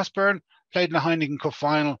 Like Ross Byrne played in the Heineken Cup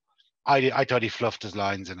final. I thought he fluffed his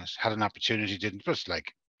lines in it. Had an opportunity, didn't. Just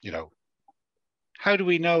like, how do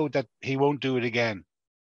we know that he won't do it again?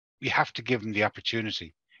 You have to give him the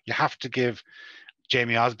opportunity. You have to give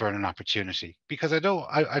Jamie Osborne an opportunity, because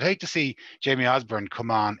I'd hate to see Jamie Osborne come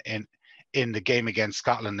on in the game against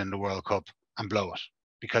Scotland in the World Cup and blow it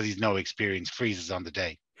because he's no experience, freezes on the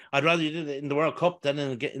day. I'd rather you did it in the World Cup than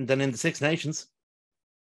in the Six Nations.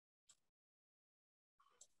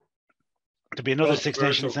 There'll be another Six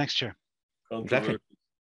Nations next year. Exactly.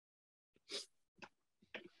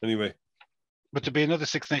 Anyway. But there'll be another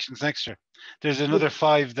Six Nations next year. There's another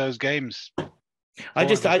 5 of those games. I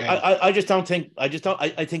think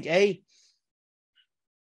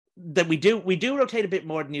that we do rotate a bit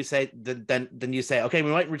more than you say. Than you say. Okay,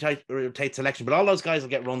 we might rotate selection, but all those guys will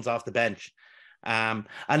get runs off the bench. And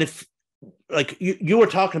if like you were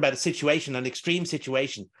talking about a situation, an extreme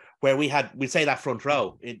situation where we'd say that front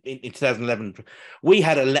row in 2011, we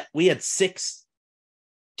had 6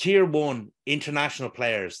 tier 1 international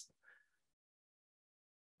players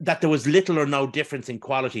that there was little or no difference in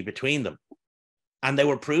quality between them. And they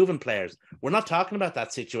were proven players. We're not talking about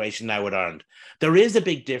that situation now with Ireland. There is a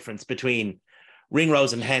big difference between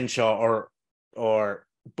Ringrose and Henshaw or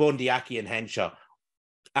Bundy, Aki and Henshaw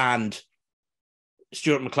and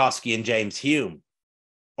Stuart McCloskey and James Hume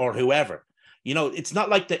or whoever. It's not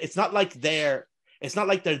like they're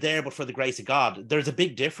there but for the grace of God. There's a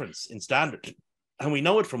big difference in standard. And we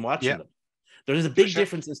know it from watching them. There is a big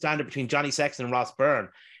difference in standard between Johnny Sexton and Ross Byrne.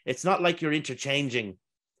 It's not like you're interchanging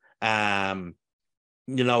I'm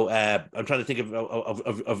trying to think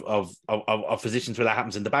of positions where that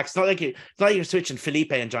happens in the back. It's not like you're switching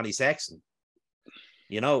Felipe and Johnny Sexton.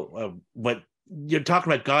 When you're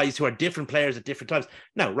talking about guys who are different players at different times.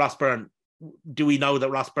 Now, Ross Byrne, do we know that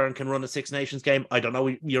Ross Byrne can run a Six Nations game? I don't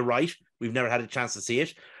know. You're right. We've never had a chance to see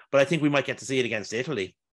it, but I think we might get to see it against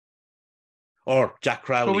Italy or Jack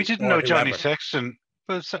Crowley. Well, we didn't know Johnny Sexton.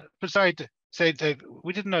 But sorry to say, Dave,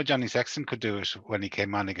 we didn't know Johnny Sexton could do it when he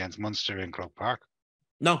came on against Munster in Croke Park.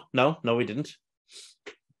 No, we didn't.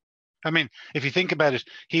 I mean, if you think about it,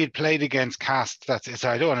 he had played against Cast. I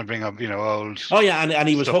don't want to bring up, old. Oh yeah, and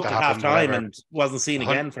he was hooked at half time and wasn't seen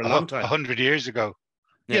again for a long time. 100 years ago.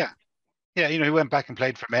 Yeah. He went back and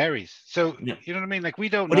played for Mary's. So you know what I mean? Like, we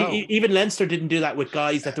don't know. Even Leinster didn't do that with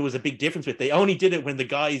guys that there was a big difference with. They only did it when the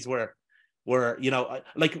guys were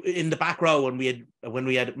like in the back row when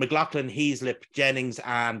we had McLaughlin, Heaslip, Jennings,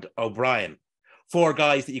 and O'Brien. 4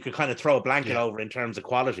 guys that you could kind of throw a blanket over in terms of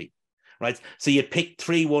quality, right? So you'd pick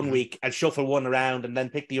 3 one week and shuffle 1 around and then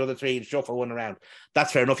pick the other 3 and shuffle 1 around.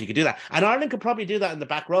 That's fair enough. You could do that. And Ireland could probably do that in the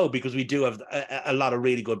back row because we do have a lot of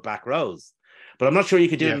really good back rows. But I'm not sure you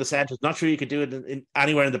could do it in the centres. Not sure you could do it in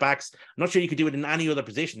anywhere in the backs. I'm not sure you could do it in any other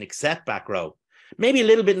position except back row. Maybe a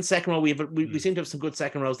little bit in second row. We seem to have some good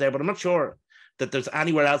second rows there, but I'm not sure that there's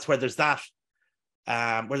anywhere else where there's that,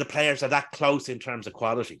 where the players are that close in terms of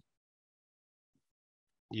quality.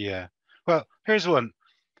 Yeah. Well, here's one.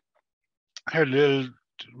 I heard a little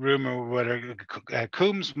rumor whether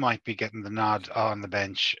Coombs might be getting the nod on the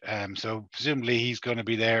bench. So presumably he's going to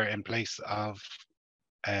be there in place of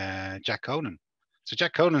Jack Conan. So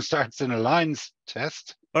Jack Conan starts in a lines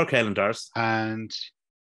test. Or Caelan Doris. And,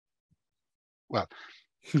 well,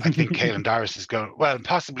 I think Caelan Doris is going. Well,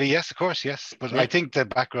 possibly, yes, of course, yes. But I think the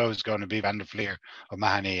back row is going to be Van der Fleer,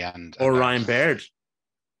 O'Mahony, and Ryan Baird.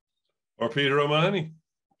 Or Peter O'Mahony.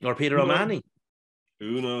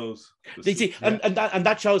 Who knows? And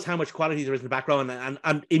that shows how much quality there is in the back row.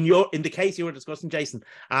 And in the case you were discussing, Jason,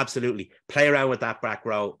 absolutely play around with that back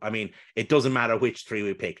row. I mean, it doesn't matter which 3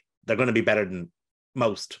 we pick; they're going to be better than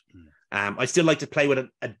most. I still like to play with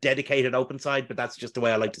a dedicated open side, but that's just the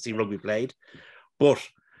way I like to see rugby played. But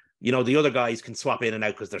the other guys can swap in and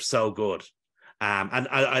out because they're so good. And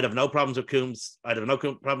I'd have no problems with Coombs. I'd have no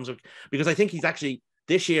problems with, because I think he's actually.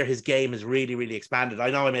 This year, his game has really, really expanded. I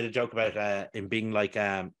know I made a joke about him being like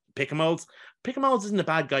Picamoles. Picamoles isn't a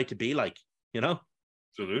bad guy to be like,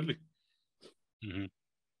 Absolutely. Mm-hmm.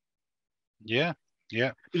 Yeah.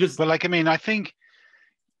 Because, but I think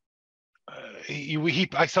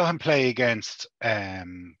I saw him play against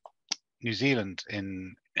New Zealand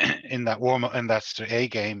in that warm up in that A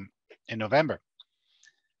game in November.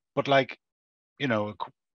 But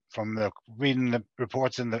from reading the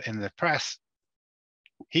reports in the press.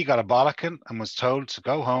 He got a bollocking and was told to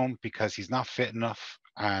go home because he's not fit enough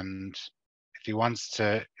and if he wants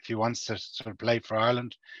to sort of play for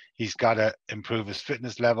Ireland, he's got to improve his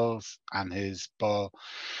fitness levels and his ball.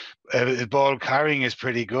 His ball carrying is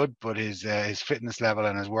pretty good, but his fitness level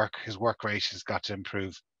and his work rate has got to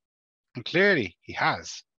improve. And clearly, he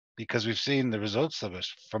has, because we've seen the results of it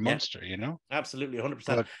for Munster. You know, absolutely, 100%.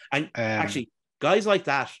 But, And actually, guys like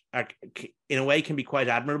that are, in a way, can be quite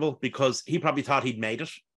admirable, because he probably thought he'd made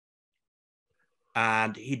it,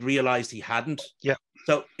 and he'd realized he hadn't. Yeah.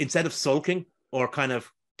 So instead of sulking or kind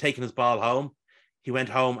of taking his ball home, he went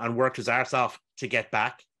home and worked his arse off to get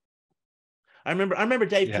back. I remember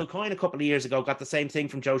Dave Kilcoyne a couple of years ago got the same thing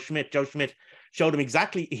from Joe Schmidt. Joe Schmidt showed him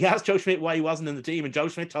exactly. He asked Joe Schmidt why he wasn't in the team, and Joe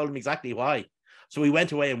Schmidt told him exactly why. So he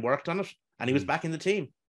went away and worked on it, and he was back in the team.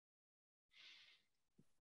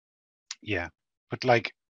 Yeah, but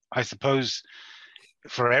like, I suppose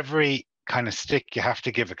for every kind of stick, you have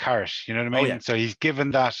to give a carrot. You know what I mean? Oh, yeah. So he's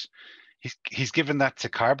given that. He's given that to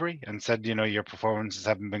Carberry and said, you know, your performances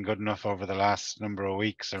haven't been good enough over the last number of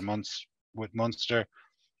weeks or months with Munster.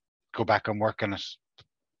 Go back and work on it.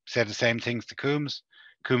 Said the same things to Coombs.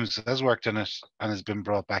 Coombs has worked on it and has been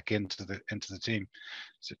brought back into the team.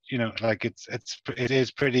 So, you know, like it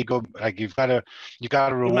is pretty good. Like you've got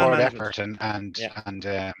to reward effort and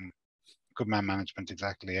good man management,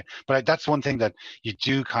 exactly. Yeah. But that's one thing that you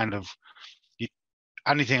do kind of.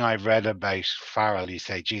 Anything I've read about Farrell, you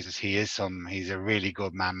say, Jesus, he's a really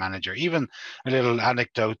good man manager. Even a little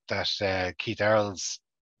anecdote that Keith Earls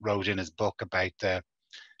wrote in his book about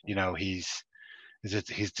you know, he's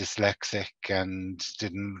dyslexic and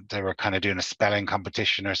they were kind of doing a spelling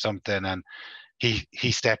competition or something, and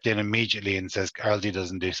he stepped in immediately and says, Earlsy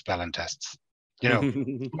doesn't do spelling tests, you know,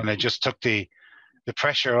 and I just took the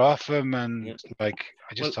pressure off him, and like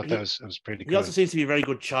I just thought that was pretty good. He also seems to be a very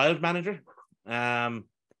good child manager. Owen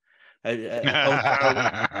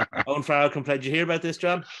Farrell complained. Did you hear about this,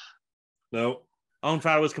 John? No. Owen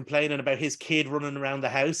Farrell was complaining about his kid running around the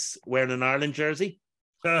house wearing an Ireland jersey.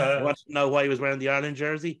 I wanted to know why he was wearing the Ireland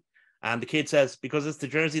jersey, and the kid says, because it's the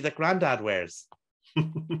jersey that Grandad wears.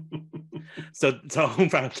 So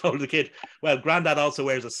Owen Farrell told the kid, well, Grandad also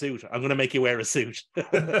wears a suit. I'm going to make you wear a suit.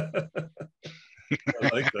 I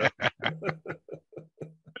like that.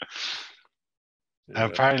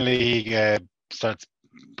 Apparently, he starts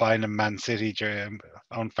buying a Man City jersey.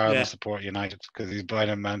 Owen Farrell will support United because he's buying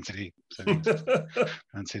a Man City.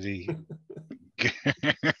 Man City.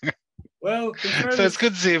 Well, so it's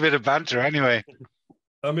good to see a bit of banter anyway.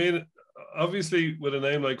 I mean, obviously with a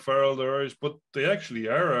name like Farrell, they're Irish, but they actually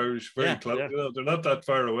are Irish, very close. You know, they're not that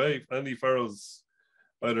far away. Andy Farrell's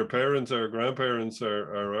either parents or grandparents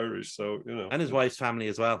are Irish, so you know. And his wife's family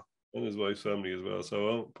as well. And his wife's family as well.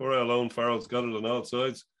 So poor Owen Farrell's got it on all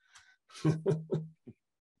sides.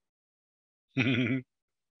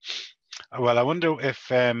 Well, I wonder if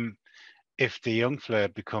the young fella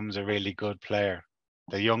becomes a really good player,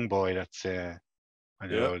 the young boy that's I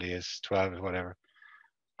don't know how old he is, 12 or whatever.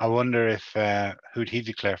 I wonder if who'd he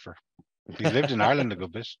declare for? He's lived in Ireland a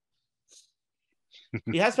good bit.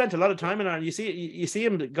 He has spent a lot of time in Ireland. You see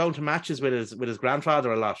him going to matches with his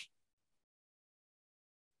grandfather a lot.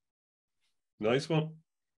 Nice one.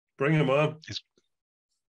 Bring him on.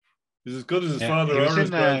 He's as good as his father. He was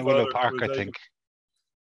in Willow Park, I think.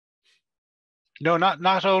 No,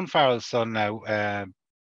 not Owen Farrell's son now.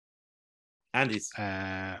 Andy's.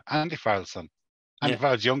 Andy Farrell's son. Andy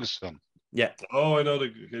Farrell's youngest son. Yeah. Oh, I know the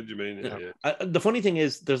kid you mean. Yeah. The funny thing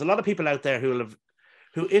is, there's a lot of people out there who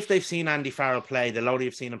if they've seen Andy Farrell play, they'll only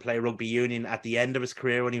have seen him play rugby union at the end of his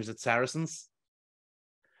career when he was at Saracens.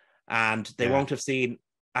 And they won't have seen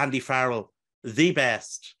Andy Farrell, the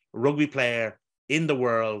best rugby player in the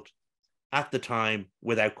world at the time,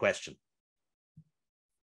 without question.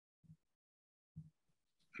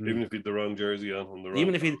 Even if he had the wrong jersey on,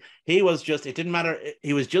 even if he was just, it didn't matter.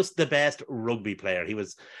 He was just the best rugby player.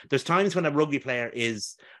 There's times when a rugby player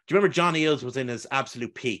is, do you remember John Eales was in his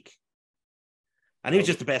absolute peak? And he was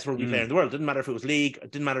just the best rugby player in the world. It didn't matter if it was league,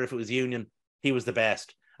 it didn't matter if it was union, he was the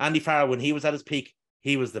best. Andy Farrell, when he was at his peak,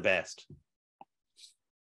 he was the best.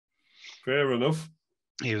 Fair enough.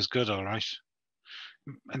 He was good, all right.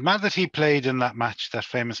 Mad that he played in that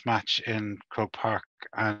famous match in Croke Park,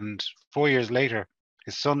 and 4 years later,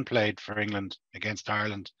 his son played for England against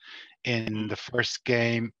Ireland in the first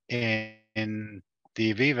game in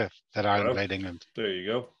the Aviva that Ireland played England. There you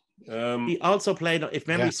go. He also played, if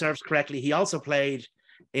memory serves correctly, he also played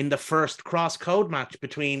in the first cross-code match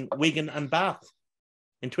between Wigan and Bath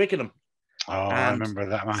in Twickenham. Oh, I remember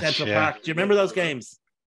that match. Central Park. Do you remember those games?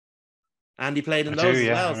 And he played in those as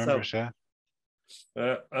well. I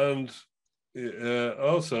remember, and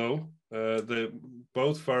also,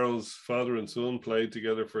 both Farrell's father and son played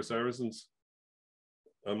together for Saracens.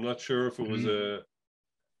 I'm not sure if it was a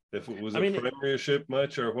I mean, Premiership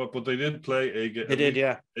match or what, but they did play a game. They did,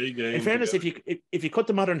 yeah. A game. In fairness, together. if you cut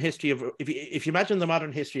the modern history of if you imagine the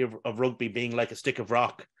modern history of rugby being like a stick of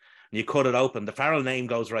rock, and you cut it open, the Farrell name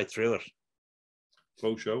goes right through it.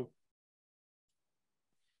 Faux show.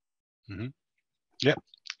 Yeah,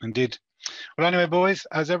 indeed. Well, anyway, boys,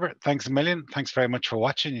 as ever, thanks a million. Thanks very much for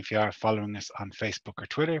watching. If you are following us on Facebook or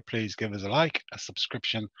Twitter, please give us a like, a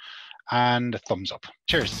subscription, and a thumbs up.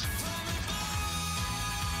 Cheers.